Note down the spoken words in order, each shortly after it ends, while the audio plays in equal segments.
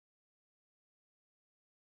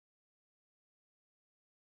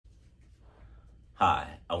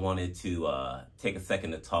Hi, I wanted to take a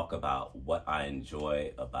second to talk about what I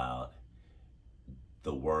enjoy about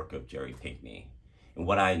the work of Jerry Pinkney. And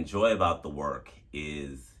what I enjoy about the work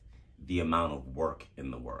is the amount of work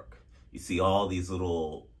in the work. You see all these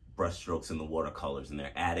little brushstrokes in the watercolors and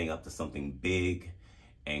they're adding up to something big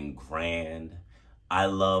and grand. I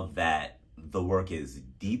love that the work is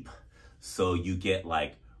deep, so you get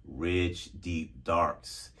like rich, deep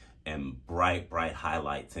darks and bright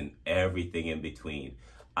highlights and everything in between.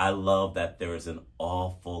 I love that there's an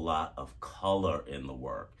awful lot of color in the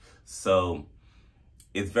work. So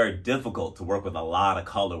it's very difficult to work with a lot of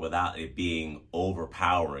color without it being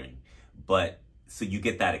overpowering. But so you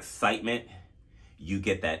get that excitement, you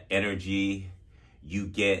get that energy, you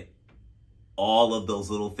get all of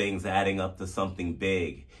those little things adding up to something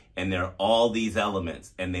big. And there are all these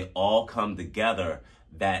elements and they all come together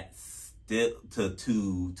that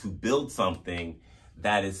to build something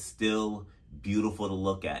that is still beautiful to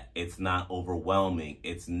look at. It's not overwhelming.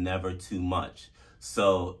 It's never too much.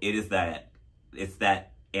 So it's that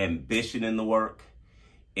ambition in the work.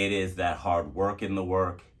 It is that hard work in the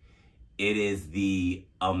work. It is the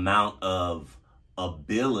amount of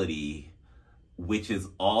ability, which is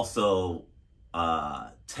also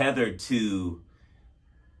tethered to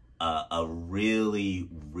a really,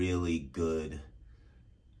 really good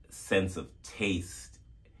sense of taste,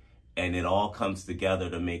 and it all comes together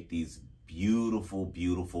to make these beautiful,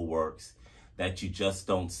 beautiful works that you just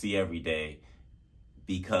don't see every day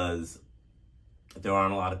because there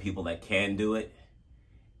aren't a lot of people that can do it,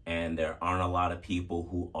 and there aren't a lot of people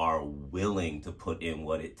who are willing to put in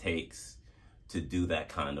what it takes to do that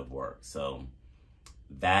kind of work. So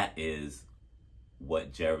that is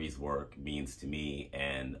what Jerry's work means to me,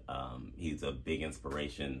 and he's a big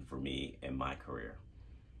inspiration for me in my career.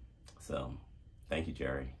 So, thank you,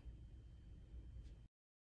 Jerry.